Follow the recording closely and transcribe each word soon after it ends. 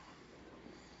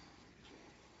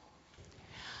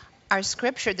Our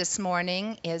scripture this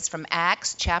morning is from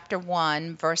Acts chapter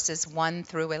 1, verses 1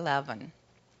 through 11.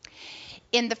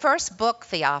 In the first book,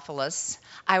 Theophilus,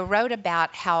 I wrote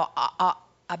about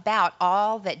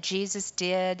all that Jesus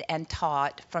did and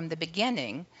taught from the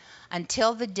beginning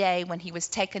until the day when he was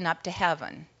taken up to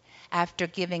heaven, after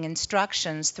giving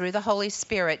instructions through the Holy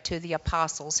Spirit to the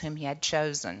apostles whom he had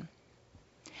chosen.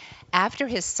 After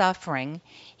his suffering,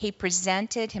 he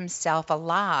presented himself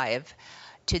alive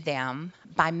to them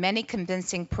by many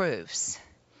convincing proofs,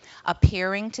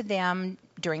 appearing to them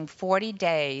during 40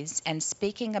 days and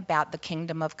speaking about the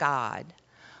kingdom of God.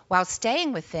 While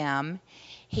staying with them,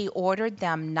 he ordered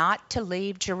them not to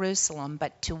leave Jerusalem,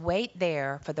 but to wait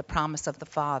there for the promise of the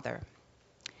Father.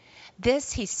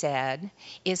 This, he said,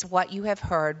 is what you have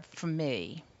heard from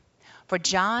me. For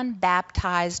John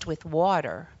baptized with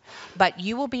water, but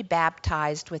you will be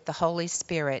baptized with the Holy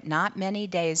Spirit not many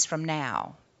days from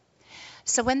now.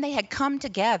 So when they had come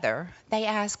together, they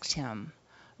asked him,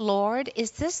 Lord, is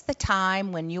this the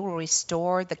time when you will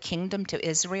restore the kingdom to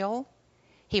Israel?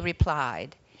 He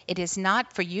replied, It is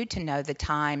not for you to know the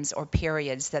times or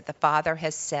periods that the Father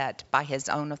has set by his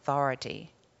own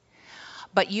authority.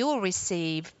 But you will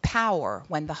receive power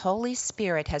when the Holy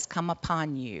Spirit has come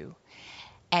upon you,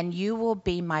 and you will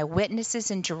be my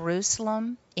witnesses in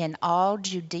Jerusalem, in all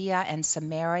Judea and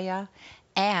Samaria,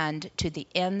 and to the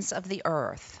ends of the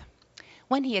earth.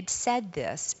 When he had said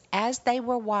this, as they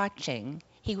were watching,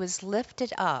 he was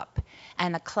lifted up,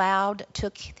 and a cloud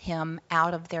took him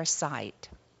out of their sight.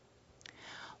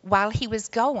 While he was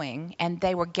going, and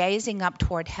they were gazing up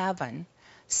toward heaven,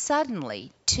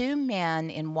 suddenly 2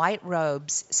 men in white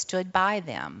robes stood by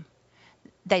them.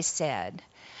 They said,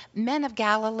 Men of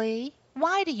Galilee,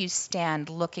 why do you stand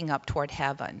looking up toward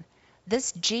heaven?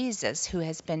 This Jesus who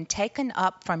has been taken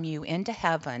up from you into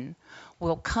heaven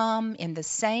will come in the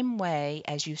same way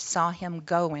as you saw him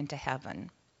go into heaven.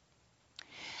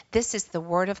 This is the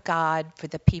word of God for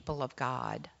the people of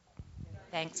God.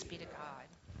 Thanks be to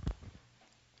God.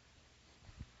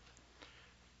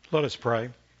 Let us pray.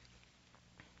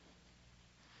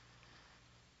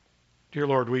 Dear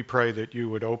Lord, we pray that you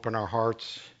would open our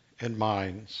hearts and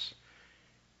minds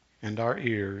and our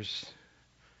ears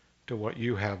to what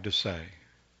you have to say.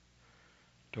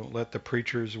 Don't let the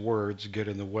preacher's words get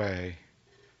in the way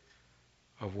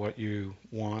of what you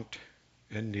want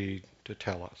and need to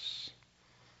tell us.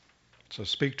 So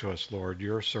speak to us, Lord.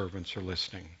 Your servants are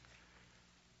listening.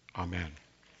 Amen.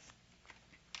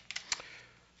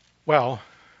 Well,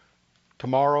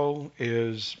 tomorrow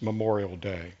is Memorial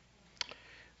Day,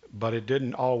 but it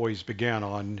didn't always begin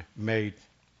on May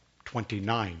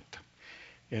 29th.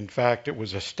 In fact, it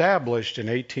was established in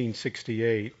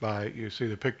 1868 by, you see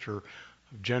the picture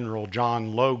of General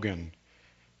John Logan,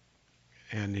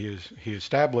 and he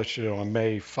established it on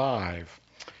May 5.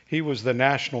 He was the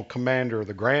national commander of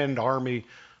the Grand Army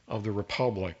of the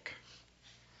Republic.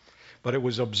 But it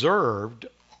was observed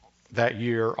that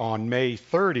year on May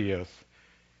 30th,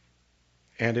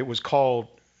 and it was called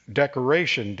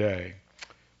Decoration Day,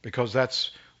 because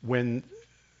that's when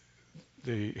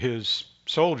his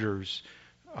soldiers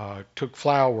took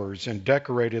flowers and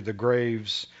decorated the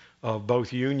graves of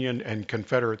both Union and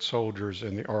Confederate soldiers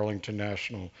in the Arlington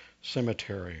National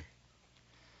Cemetery.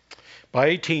 By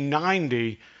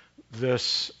 1890,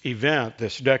 this event,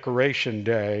 this Decoration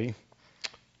Day,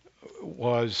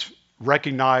 was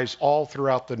recognized all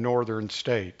throughout the northern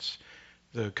states.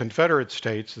 The Confederate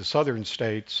states, the southern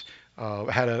states,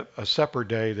 had a separate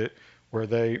day where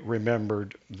they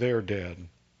remembered their dead.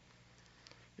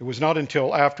 It was not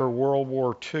until after World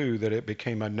War II that it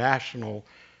became a national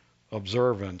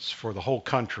observance for the whole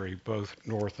country, both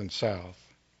North and South.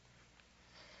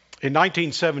 In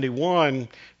 1971,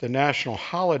 the National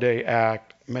Holiday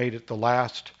Act made it the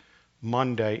last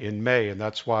Monday in May, and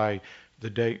that's why the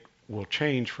date will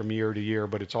change from year to year,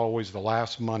 but it's always the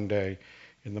last Monday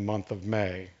in the month of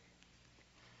May.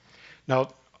 Now,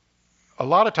 a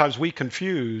lot of times we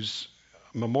confuse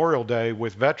Memorial Day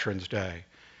with Veterans Day,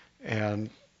 and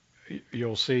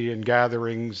you'll see in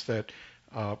gatherings that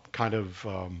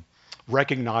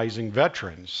recognizing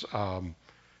veterans,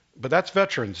 but that's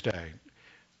Veterans Day.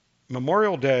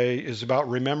 Memorial Day is about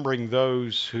remembering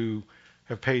those who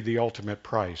have paid the ultimate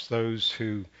price, those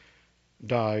who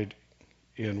died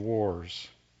in wars.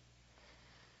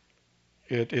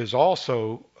 It is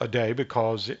also a day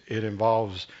because it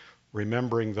involves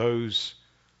remembering those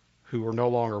who are no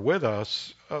longer with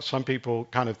us. Some people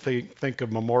kind of think of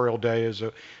Memorial Day as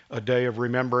a day of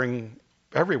remembering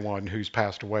everyone who's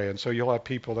passed away. And so you'll have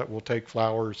people that will take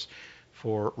flowers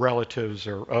for relatives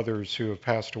or others who have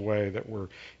passed away that were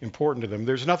important to them.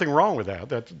 There's nothing wrong with that.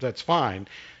 That's fine.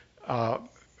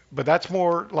 but that's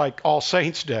more like All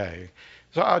Saints Day.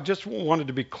 So I just wanted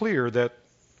to be clear that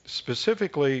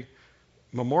specifically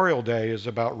Memorial Day is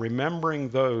about remembering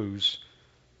those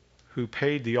who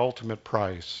paid the ultimate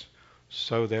price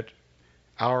so that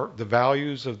the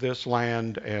values of this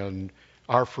land and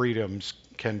our freedoms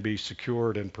can be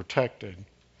secured and protected.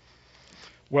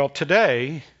 Well,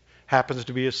 today happens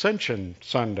to be Ascension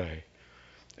Sunday,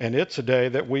 and it's a day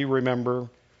that we remember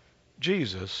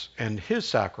Jesus and his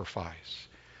sacrifice.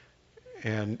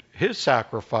 And his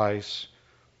sacrifice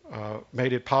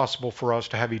made it possible for us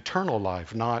to have eternal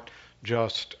life, not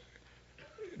just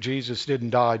Jesus didn't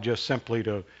die just simply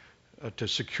to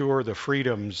secure the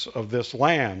freedoms of this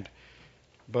land,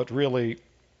 but really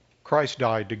Christ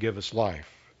died to give us life.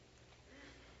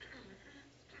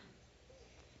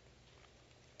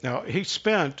 Now, he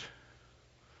spent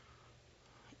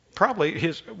probably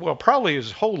his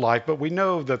whole life, but we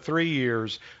know the 3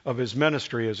 years of his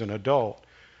ministry as an adult.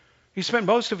 He spent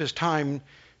most of his time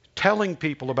telling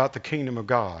people about the kingdom of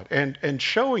God and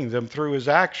showing them through his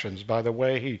actions by the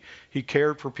way he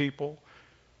cared for people.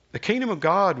 The kingdom of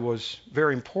God was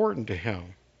very important to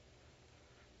him.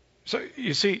 So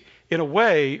you see, in a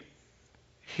way,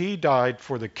 he died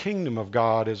for the kingdom of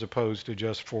God as opposed to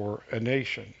just for a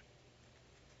nation.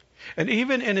 And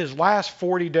even in his last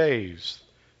 40 days,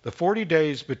 the 40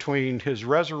 days between his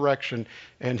resurrection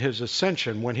and his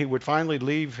ascension, when he would finally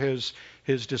leave his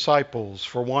disciples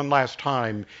for one last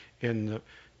time in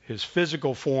his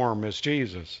physical form as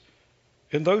Jesus,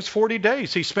 in those 40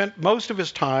 days, he spent most of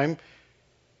his time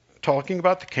talking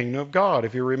about the kingdom of God.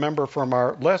 If you remember from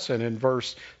our lesson in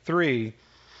verse 3,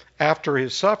 after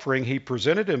his suffering, he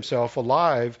presented himself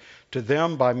alive to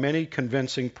them by many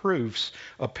convincing proofs,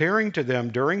 appearing to them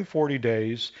during 40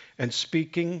 days and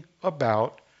speaking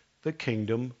about the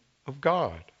kingdom of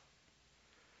God.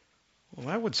 Well,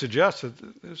 I would suggest that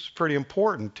it's pretty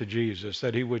important to Jesus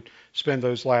that he would spend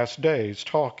those last days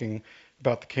talking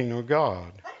about the kingdom of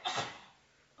God.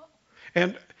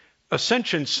 And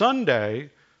Ascension Sunday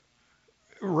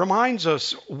reminds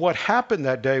us what happened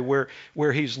that day where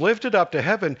he's lifted up to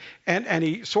heaven and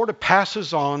he sort of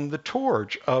passes on the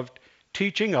torch of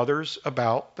teaching others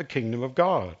about the kingdom of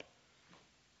God.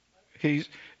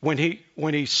 When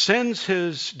he sends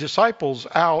his disciples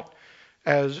out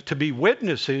as to be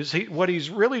witnesses, what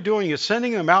he's really doing is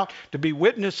sending them out to be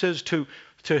witnesses to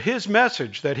his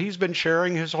message that he's been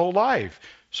sharing his whole life,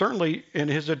 certainly in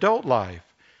his adult life,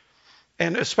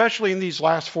 and especially in these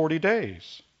last 40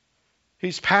 days.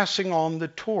 He's passing on the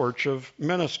torch of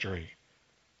ministry.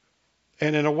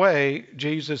 And in a way,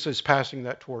 Jesus is passing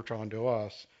that torch on to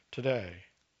us today.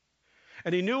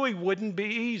 And he knew he wouldn't be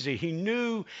easy. He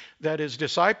knew that his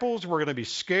disciples were going to be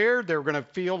scared. They were going to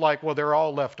feel like, well, they're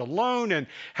all left alone. And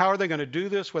how are they going to do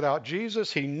this without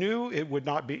Jesus? He knew it would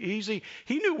not be easy.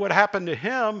 He knew what happened to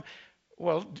him.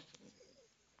 Well,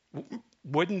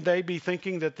 wouldn't they be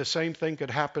thinking that the same thing could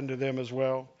happen to them as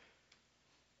well?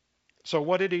 So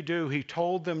what did he do? He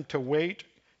told them to wait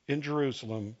in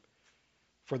Jerusalem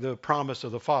for the promise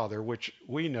of the Father, which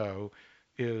we know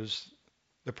is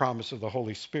the promise of the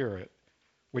Holy Spirit,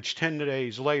 which 10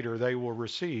 days later they will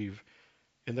receive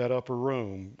in that upper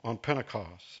room on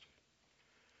Pentecost.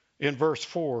 In verse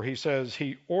 4, he says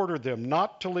he ordered them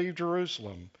not to leave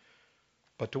Jerusalem,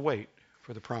 but to wait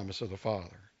for the promise of the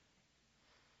Father.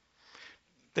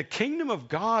 The kingdom of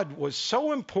God was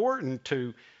so important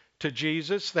to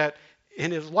Jesus that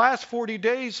in his last 40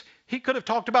 days, he could have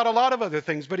talked about a lot of other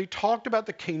things, but he talked about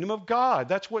the kingdom of God.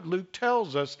 That's what Luke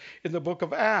tells us in the book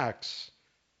of Acts.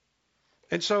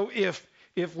 And so if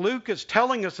Luke is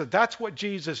telling us that that's what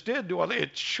Jesus did, well,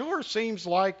 it sure seems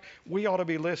like we ought to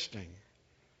be listening.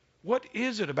 What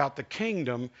is it about the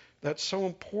kingdom that's so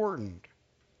important?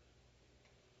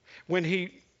 When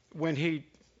he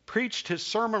preached his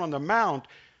Sermon on the Mount,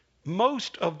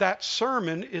 most of that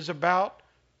sermon is about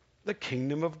the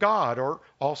kingdom of God, or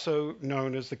also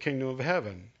known as the kingdom of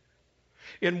heaven.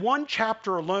 In one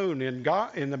chapter alone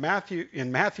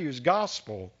in Matthew's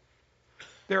gospel,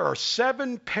 there are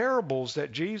 7 parables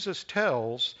that Jesus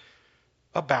tells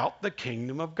about the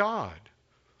kingdom of God.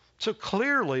 So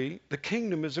clearly, the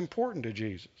kingdom is important to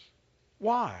Jesus.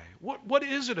 Why? What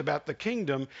is it about the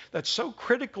kingdom that's so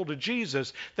critical to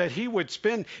Jesus that he would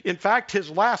spend, in fact, his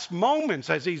last moments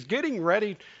as he's getting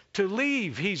ready to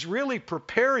leave, he's really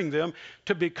preparing them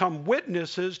to become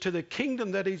witnesses to the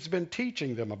kingdom that he's been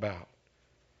teaching them about?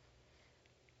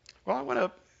 Well, I want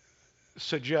to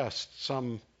suggest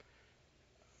some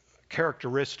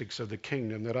characteristics of the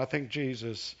kingdom that I think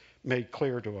Jesus made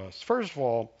clear to us. First of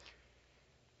all,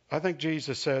 I think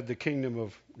Jesus said the kingdom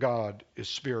of God is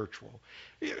spiritual.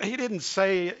 He didn't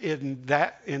say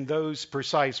in those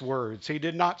precise words. He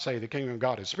did not say the kingdom of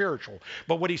God is spiritual.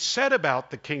 But what he said about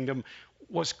the kingdom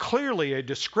was clearly a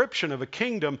description of a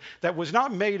kingdom that was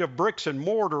not made of bricks and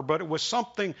mortar, but it was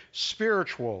something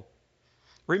spiritual.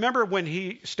 Remember when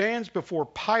he stands before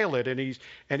Pilate and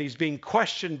he's being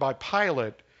questioned by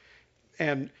Pilate,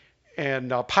 and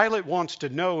Pilate wants to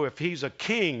know if he's a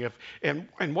king, and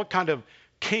what kind of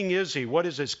king is he? What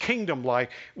is his kingdom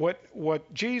like?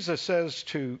 What Jesus says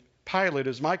to Pilate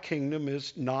is, my kingdom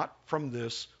is not from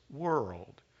this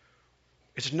world.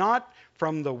 It's not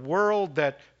from the world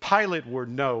that Pilate would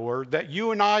know or that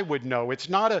you and I would know. It's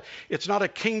not a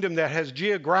kingdom that has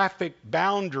geographic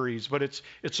boundaries, but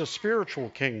it's a spiritual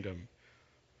kingdom.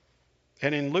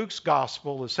 And in Luke's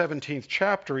gospel, the 17th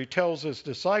chapter, he tells his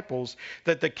disciples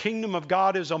that the kingdom of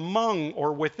God is among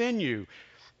or within you.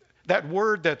 That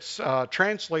word that's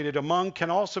translated among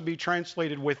can also be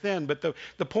translated within. But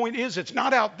the point is, it's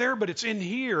not out there, but it's in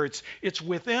here. It's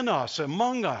within us,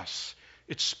 among us.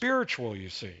 It's spiritual, you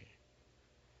see.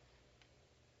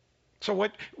 So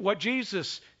what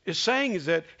Jesus is saying is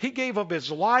that he gave up his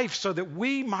life so that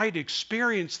we might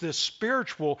experience this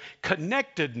spiritual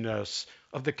connectedness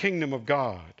of the kingdom of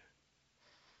God.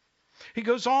 He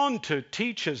goes on to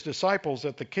teach his disciples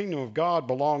that the kingdom of God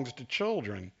belongs to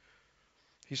children.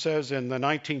 He says in the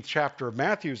 19th chapter of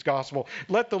Matthew's gospel,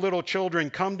 let the little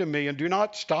children come to me and do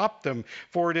not stop them,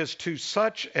 for it is to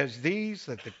such as these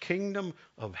that the kingdom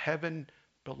of heaven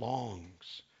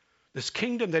belongs. This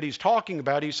kingdom that he's talking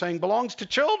about, he's saying belongs to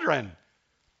children.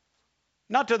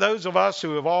 Not to those of us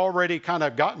who have already kind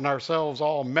of gotten ourselves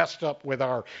all messed up with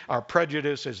our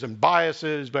prejudices and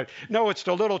biases, but no, it's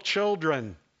to little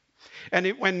children. And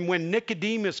when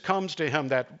Nicodemus comes to him,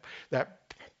 that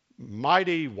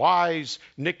mighty, wise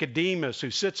Nicodemus who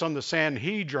sits on the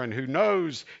Sanhedrin, who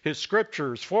knows his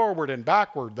scriptures forward and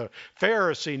backward, the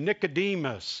Pharisee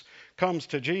Nicodemus comes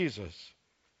to Jesus.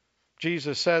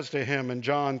 Jesus says to him in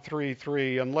John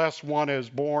 3:3, unless one is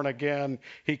born again,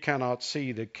 he cannot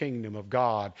see the kingdom of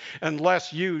God.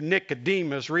 Unless you,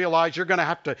 Nicodemus, realize you're going to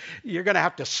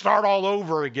have to start all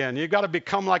over again. You've got to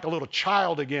become like a little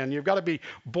child again. You've got to be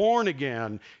born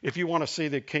again if you want to see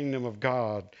the kingdom of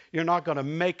God. You're not going to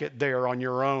make it there on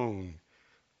your own.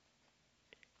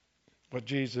 What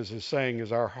Jesus is saying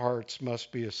is our hearts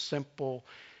must be as simple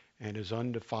and as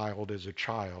undefiled as a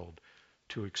child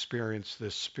to experience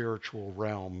this spiritual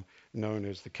realm known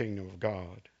as the kingdom of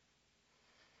God.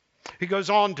 He goes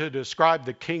on to describe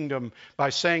the kingdom by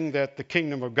saying that the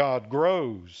kingdom of God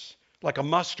grows like a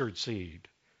mustard seed.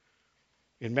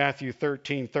 In Matthew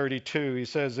 13:32, he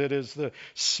says, it is the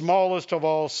smallest of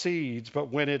all seeds,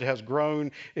 but when it has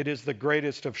grown, it is the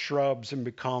greatest of shrubs and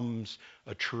becomes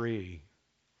a tree.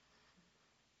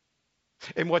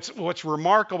 And what's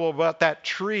remarkable about that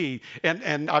tree,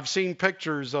 and I've seen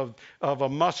pictures of a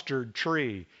mustard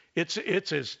tree. It's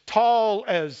as tall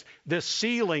as this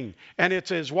ceiling, and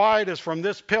it's as wide as from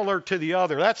this pillar to the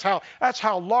other. That's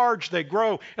how large they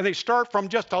grow, and they start from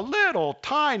just a little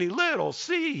tiny little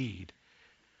seed.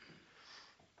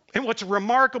 And what's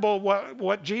remarkable,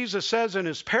 what Jesus says in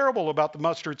his parable about the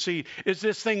mustard seed, is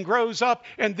this thing grows up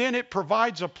and then it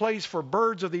provides a place for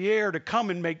birds of the air to come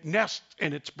and make nests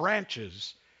in its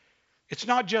branches. It's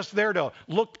not just there to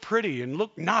look pretty and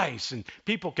look nice and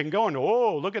people can go and,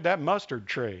 oh, look at that mustard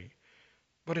tree.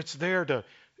 But it's there to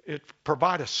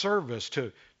provide a service,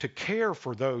 to care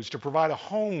for those, to provide a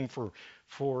home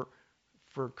for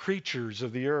creatures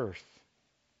of the earth.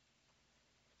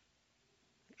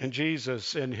 And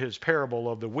Jesus, in his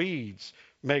parable of the weeds,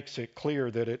 makes it clear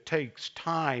that it takes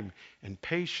time and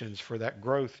patience for that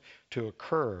growth to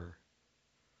occur.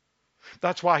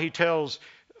 That's why he tells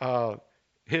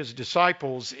his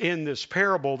disciples in this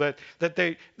parable that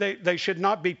they should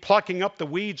not be plucking up the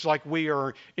weeds like we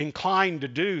are inclined to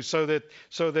do so that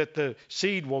the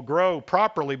seed will grow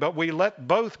properly, but we let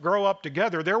both grow up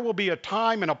together. There will be a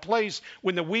time and a place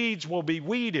when the weeds will be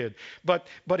weeded, but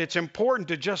it's important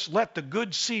to just let the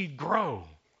good seed grow.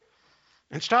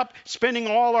 And stop spending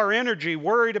all our energy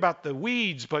worried about the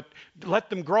weeds, but let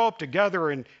them grow up together,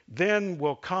 and then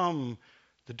will come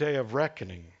the day of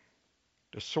reckoning,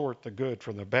 to sort the good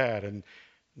from the bad. And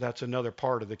that's another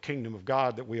part of the kingdom of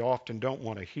God that we often don't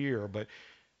want to hear. But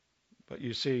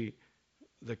you see,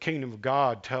 the kingdom of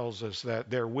God tells us that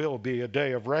there will be a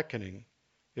day of reckoning.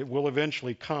 It will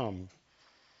eventually come.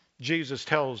 Jesus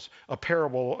tells a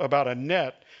parable about a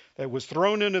net that was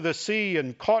thrown into the sea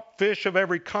and caught fish of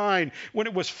every kind. When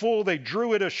it was full, they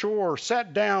drew it ashore,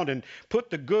 sat down, and put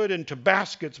the good into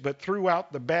baskets, but threw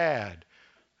out the bad.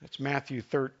 That's Matthew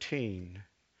 13.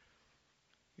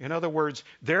 In other words,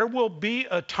 there will be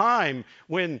a time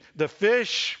when the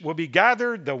fish will be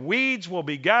gathered, the weeds will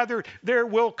be gathered. There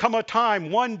will come a time,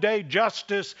 one day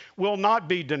justice will not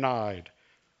be denied.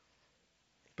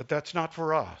 But that's not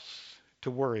for us to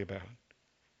worry about.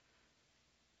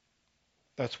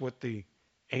 That's what the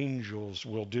angels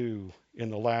will do in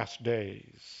the last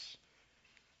days.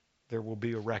 There will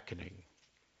be a reckoning,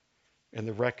 and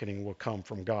the reckoning will come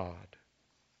from God.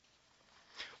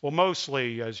 Well,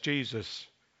 mostly as Jesus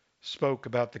spoke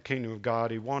about the kingdom of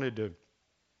God, he wanted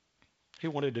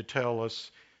to tell us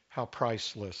how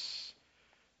priceless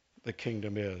the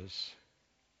kingdom is.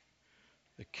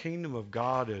 The kingdom of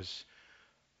God is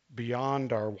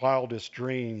beyond our wildest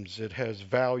dreams. It has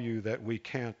value that we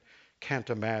can't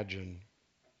imagine.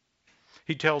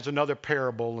 He tells another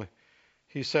parable.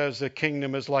 He says the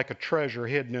kingdom is like a treasure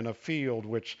hidden in a field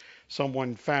which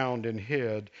someone found and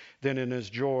hid. Then in his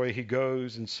joy he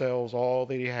goes and sells all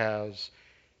that he has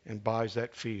and buys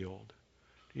that field.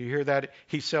 Do you hear that?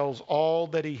 He sells all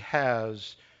that he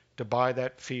has to buy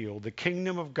that field. The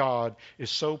kingdom of God is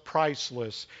so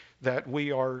priceless that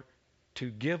we are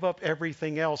to give up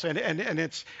everything else. And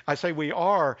it's, I say we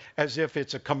are as if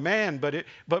it's a command, but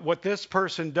what this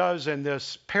person does in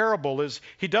this parable is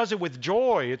he does it with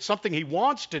joy. It's something he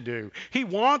wants to do. He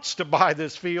wants to buy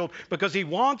this field because he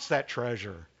wants that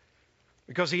treasure,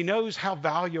 because he knows how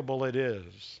valuable it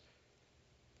is.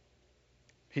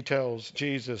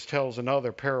 Jesus tells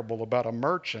another parable about a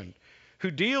merchant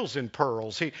who deals in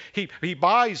pearls. He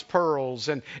buys pearls,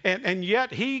 and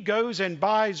yet he goes and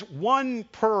buys one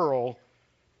pearl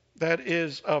that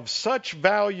is of such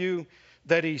value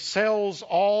that he sells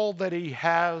all that he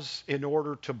has in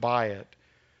order to buy it.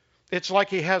 It's like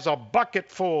he has a basket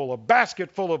full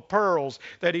of pearls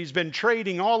that he's been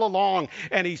trading all along,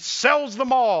 and he sells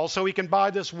them all so he can buy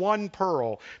this one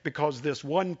pearl, because this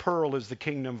one pearl is the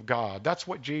kingdom of God. That's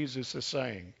what Jesus is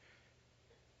saying.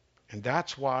 And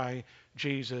that's why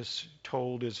Jesus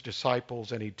told his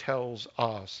disciples, and he tells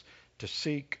us, to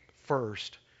seek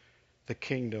first the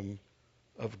kingdom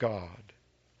of God.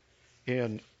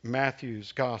 In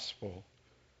Matthew's gospel,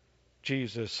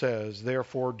 Jesus says,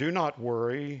 "Therefore do not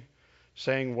worry,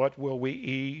 saying, what will we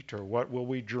eat, or what will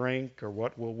we drink, or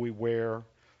what will we wear?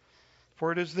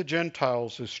 For it is the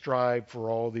Gentiles who strive for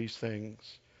all these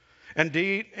things.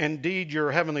 Indeed,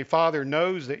 your heavenly Father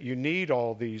knows that you need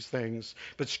all these things,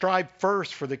 but strive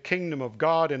first for the kingdom of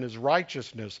God and his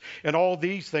righteousness, and all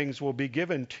these things will be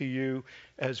given to you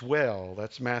as well."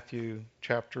 That's Matthew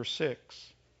chapter 6.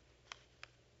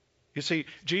 You see,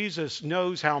 Jesus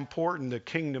knows how important the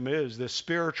kingdom is, the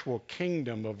spiritual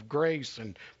kingdom of grace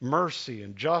and mercy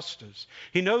and justice.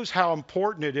 He knows how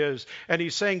important it is, and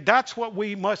he's saying that's what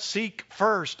we must seek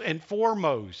first and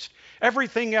foremost.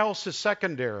 Everything else is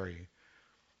secondary.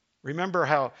 Remember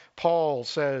how Paul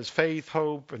says faith,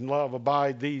 hope, and love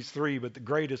abide, these three, but the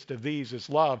greatest of these is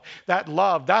love. That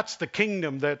love, that's the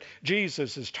kingdom that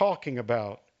Jesus is talking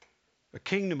about. A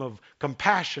kingdom of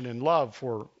compassion and love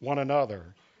for one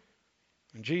another.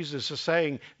 And Jesus is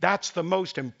saying that's the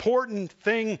most important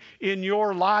thing in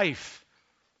your life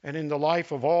and in the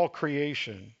life of all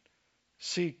creation.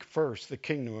 Seek first the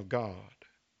kingdom of God.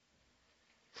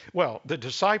 Well, the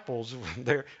disciples,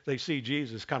 they see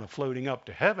Jesus kind of floating up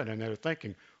to heaven, and they're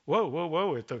thinking,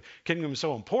 whoa, if the kingdom is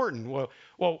so important,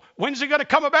 well, when's it going to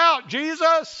come about,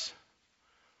 Jesus?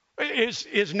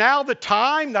 Is now the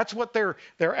time? That's what they're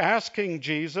asking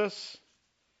Jesus.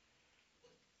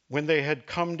 When they had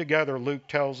come together, Luke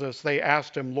tells us, they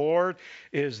asked him, "Lord,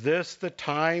 is this the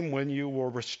time when you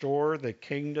will restore the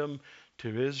kingdom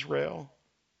to Israel?"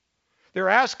 They're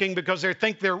asking because they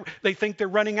think they're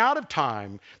running out of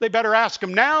time. They better ask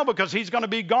him now, because he's going to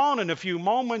be gone in a few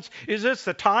moments. Is this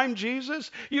the time,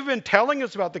 Jesus? You've been telling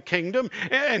us about the kingdom,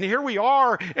 and here we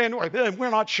are, and we're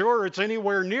not sure it's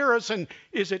anywhere near us, and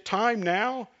is it time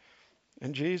now?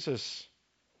 And Jesus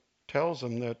tells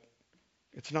them that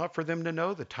it's not for them to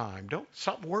know the time. Don't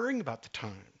stop worrying about the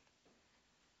time.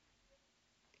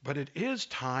 But it is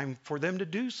time for them to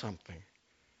do something.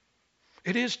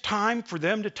 It is time for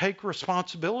them to take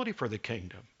responsibility for the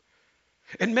kingdom.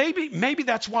 And maybe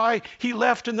that's why he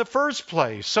left in the first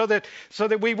place, so that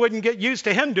we wouldn't get used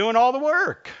to him doing all the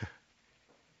work.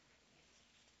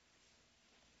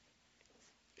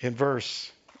 In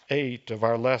verse 8 of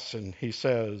our lesson, he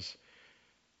says,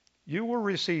 "You will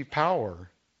receive power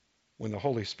when the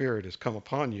Holy Spirit has come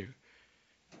upon you,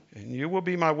 and you will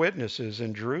be my witnesses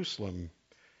in Jerusalem,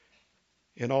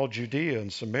 in all Judea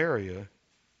and Samaria,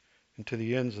 and to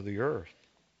the ends of the earth."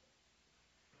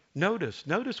 Notice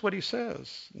what he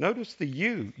says. Notice the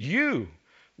you. You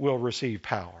will receive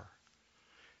power.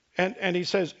 And he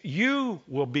says, you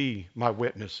will be my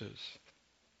witnesses.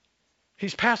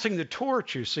 He's passing the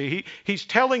torch, you see. He's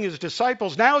telling his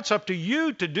disciples, now it's up to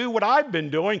you to do what I've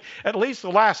been doing at least the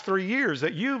last 3 years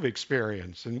that you've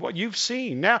experienced and what you've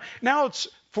seen. Now it's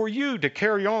for you to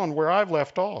carry on where I've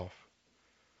left off.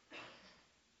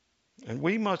 And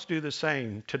we must do the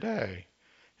same today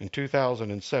in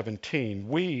 2017.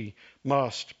 We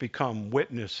must become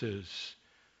witnesses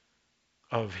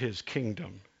of his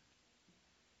kingdom.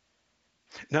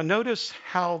 Now notice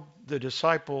how the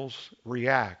disciples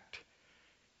react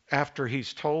after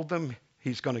he's told them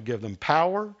he's going to give them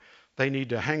power. They need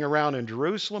to hang around in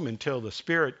Jerusalem until the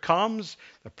Spirit comes,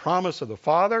 the promise of the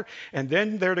Father, and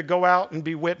then they're to go out and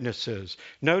be witnesses.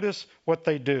 Notice what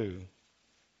they do.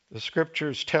 The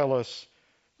scriptures tell us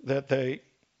that they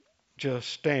just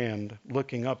stand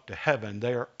looking up to heaven.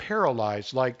 They are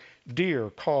paralyzed like deer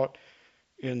caught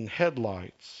in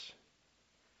headlights.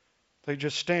 They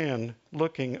just stand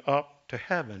looking up to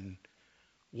heaven,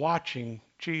 watching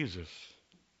Jesus.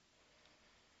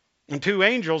 And two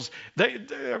angels,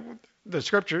 the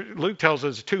scripture, Luke tells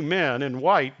us 2 men in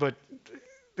white, but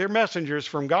they're messengers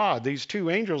from God. These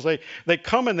 2 angels, they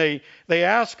come and they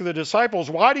ask the disciples,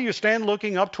 why do you stand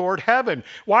looking up toward heaven?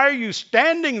 Why are you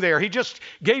standing there? He just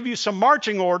gave you some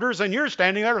marching orders and you're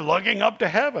standing there looking up to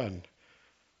heaven.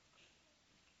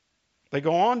 They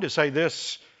go on to say,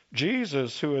 this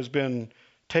Jesus who has been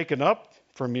taken up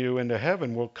from you into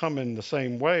heaven will come in the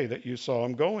same way that you saw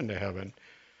him go into heaven.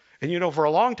 And for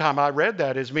a long time I read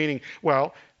that as meaning,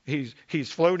 well,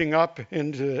 he's floating up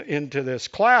into this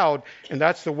cloud, and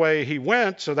that's the way he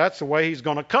went, so that's the way he's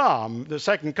going to come. The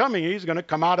second coming, he's going to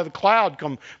come out of the cloud,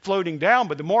 come floating down.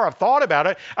 But the more I've thought about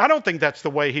it, I don't think that's the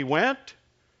way he went.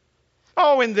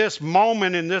 Oh, in this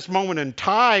moment in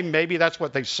time, maybe that's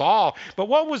what they saw. But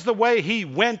what was the way he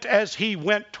went as he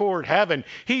went toward heaven?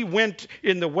 He went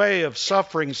in the way of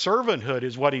suffering servanthood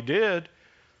is what he did.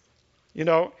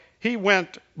 He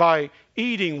went by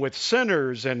eating with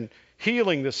sinners and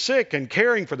healing the sick and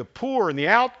caring for the poor and the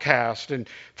outcast and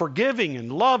forgiving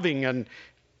and loving and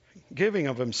giving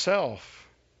of himself.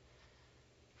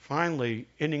 Finally,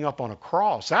 ending up on a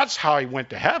cross. That's how he went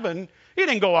to heaven. He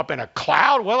didn't go up in a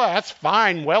cloud. Well, that's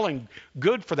fine, well and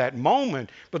good for that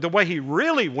moment. But the way he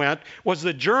really went was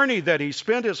the journey that he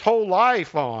spent his whole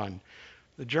life on.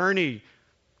 The journey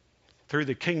through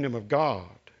the kingdom of God.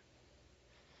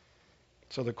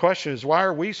 So the question is, why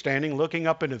are we standing looking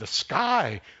up into the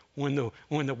sky when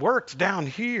the work's down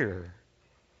here?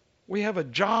 We have a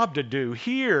job to do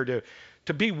here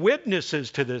to be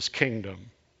witnesses to this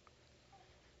kingdom.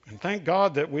 And thank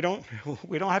God that we don't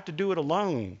have to do it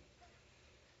alone.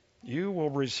 You will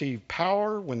receive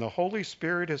power when the Holy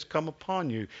Spirit has come upon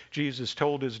you, Jesus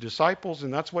told his disciples,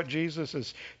 and that's what Jesus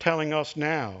is telling us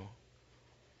now.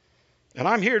 And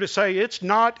I'm here to say it's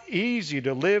not easy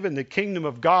to live in the kingdom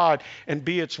of God and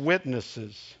be its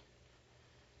witnesses.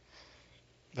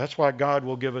 That's why God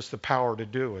will give us the power to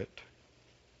do it.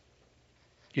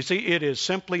 You see, it is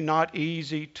simply not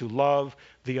easy to love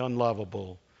the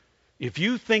unlovable. If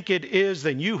you think it is,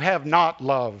 then you have not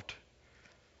loved.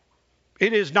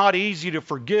 It is not easy to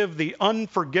forgive the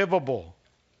unforgivable.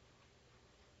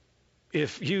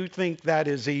 If you think that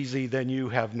is easy, then you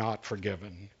have not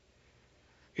forgiven.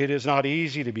 It is not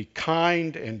easy to be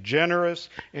kind and generous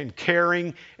and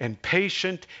caring and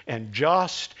patient and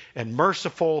just and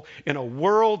merciful in a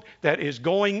world that is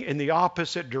going in the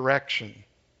opposite direction.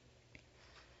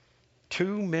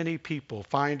 Too many people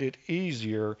find it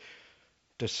easier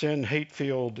to send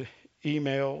hate-filled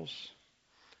emails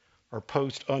or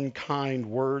post unkind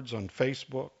words on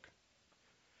Facebook.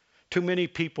 Too many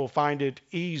people find it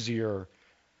easier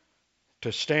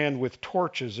to stand with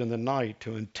torches in the night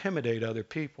to intimidate other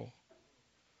people.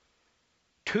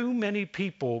 Too many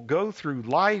people go through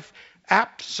life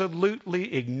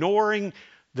absolutely ignoring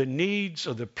the needs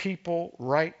of the people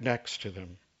right next to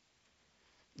them.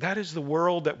 That is the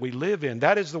world that we live in.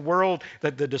 That is the world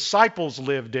that the disciples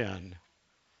lived in.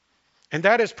 And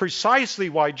that is precisely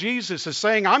why Jesus is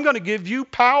saying, I'm going to give you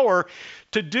power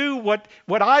to do what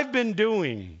I've been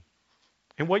doing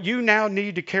and what you now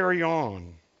need to carry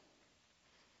on.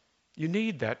 You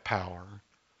need that power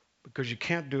because you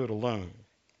can't do it alone.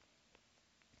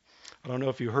 I don't know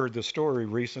if you heard the story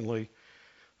recently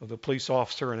of the police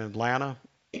officer in Atlanta.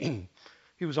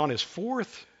 He was on his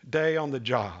 4th day on the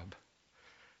job,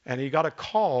 and he got a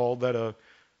call that a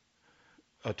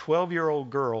 12-year-old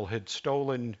girl had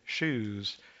stolen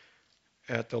shoes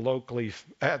at the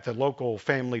local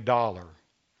Family Dollar.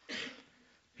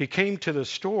 He came to the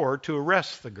store to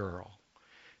arrest the girl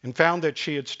and found that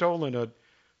she had stolen a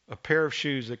pair of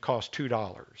shoes that cost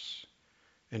 $2.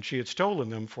 and she had stolen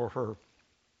them for her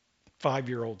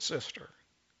 5-year-old sister.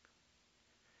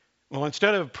 Well,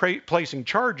 instead of placing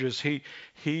charges,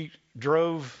 he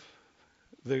drove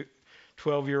the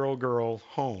 12-year-old girl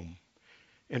home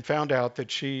and found out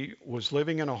that she was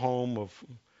living in a home of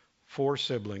 4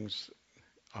 siblings.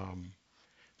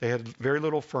 They had very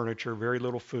little furniture, very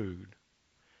little food.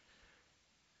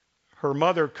 Her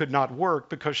mother could not work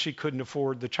because she couldn't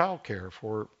afford the child care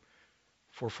for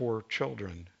 4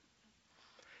 children.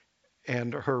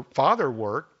 And her father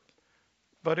worked,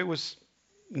 but it was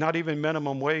not even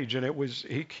minimum wage, and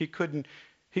he couldn't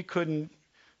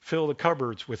fill the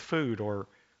cupboards with food or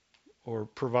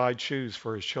provide shoes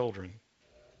for his children.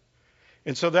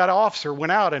 And so that officer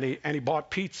went out and he bought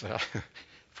pizza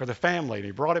for the family, and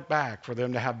he brought it back for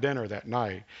them to have dinner that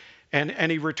night.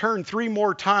 And he returned 3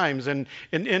 more times and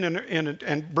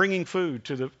bringing food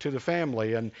to the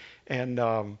family. And in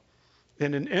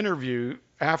an interview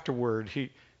afterward, he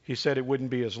said it wouldn't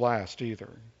be his last either.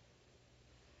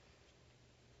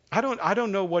 I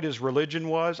don't know what his religion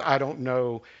was. I don't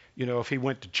know, if he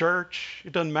went to church.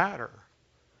 It doesn't matter.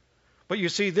 But you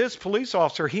see, this police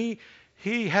officer, he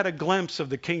had a glimpse of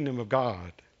the kingdom of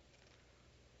God.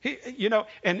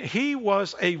 And he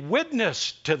was a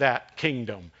witness to that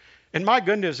kingdom. And my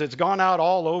goodness, it's gone out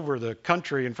all over the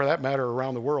country, and for that matter,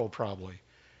 around the world probably.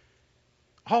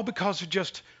 All because of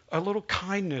just a little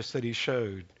kindness that he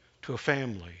showed to a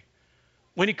family.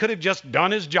 When he could have just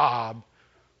done his job,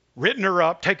 written her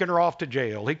up, taken her off to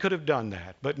jail. He could have done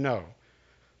that, but no.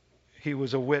 He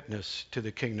was a witness to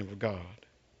the kingdom of God.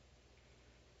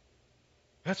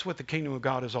 That's what the kingdom of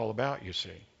God is all about, you see.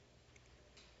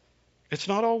 It's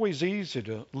not always easy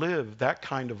to live that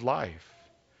kind of life.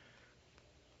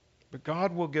 But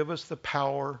God will give us the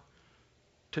power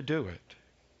to do it.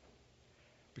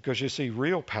 Because you see,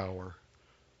 real power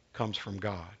comes from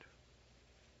God.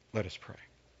 Let us pray.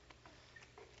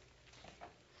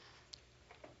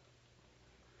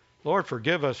 Lord,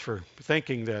 forgive us for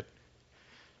thinking that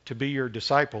to be your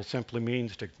disciple simply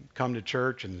means to come to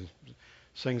church and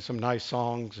sing some nice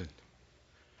songs and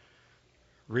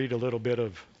read a little bit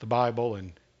of the Bible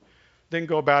and then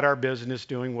go about our business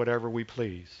doing whatever we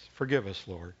please. Forgive us,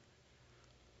 Lord.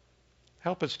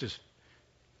 Help us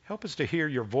to hear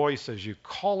your voice as you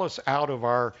call us out of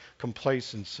our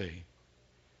complacency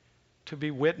to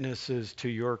be witnesses to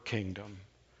your kingdom,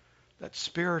 that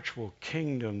spiritual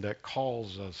kingdom that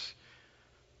calls us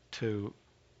to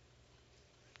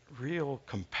real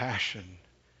compassion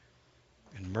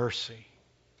and mercy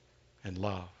and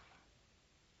love.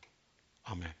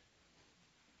 Amen.